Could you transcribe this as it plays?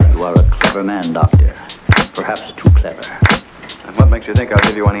clever man, Doctor. Perhaps too clever. And what makes you think I'll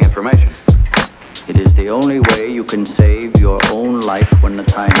give you any information? It is the only way you can save your own life when the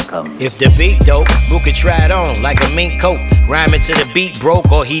time comes. If the beat dope, Moo could try it on like a mink coat. Rhyming to the beat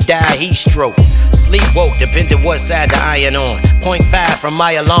broke or he died, he stroke. Sleep woke, depending what side the iron on. 0.5 from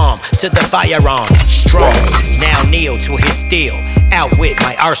my alarm to the firearm. Strong, now kneel to his steel. Outwit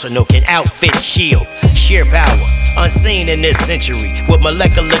my arsenal can outfit shield. Sheer power, unseen in this century. With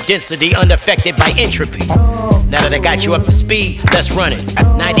molecular density unaffected by entropy. Now that I got you up to speed, let's run it.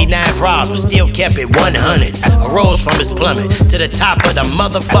 99 problems, still kept it 100. Arose from his plummet to the top of the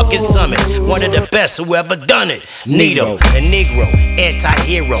motherfucking summit. One of the best who ever done it. NETO, the Negro,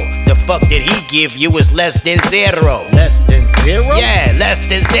 anti-hero. The fuck did he give you is less than zero. Less than zero? Yeah, less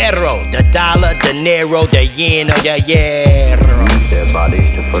than zero. The dollar, the Nero, the yen, or the euro. Use their bodies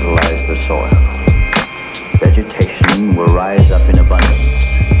to fertilize the soil. Vegetation will rise up in abundance.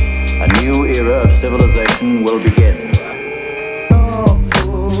 A new era of civilization will begin.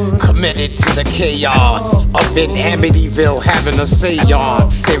 Committed to the chaos. Up in Amityville having a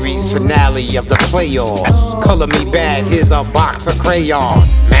seance. Series finale of the playoffs. Color me bad, here's a box of crayon.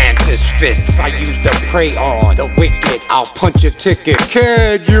 Mantis fists I used to prey on. The wicked, I'll punch your ticket.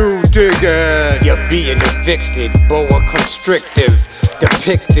 Can you dig it? You're being evicted. Boa constrictive.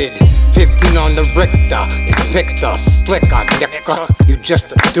 Depicted 15 on the Richter. It's Victor, slicker, nigga. You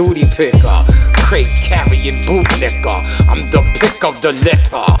just a duty picker. Crate carrying bootlicker. I'm the pick of the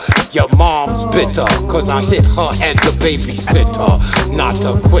litter. Your mom's bitter, cause I hit her and the babysitter. Not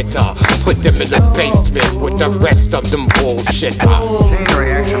a quitter. Put them in the basement with the rest of them bullshitters. Chain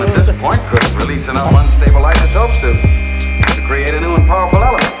reaction at this point could release enough unstable isotopes to create a new and powerful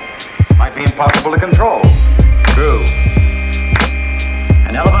element. Might be impossible to control. True.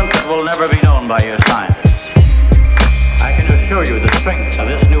 An element that will never be known by your scientists. I can assure you the strength of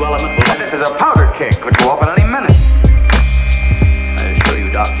this new element will... This is a powder keg. Could go off at any minute. I assure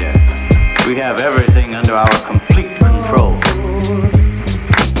you, Doctor, we have everything under our control.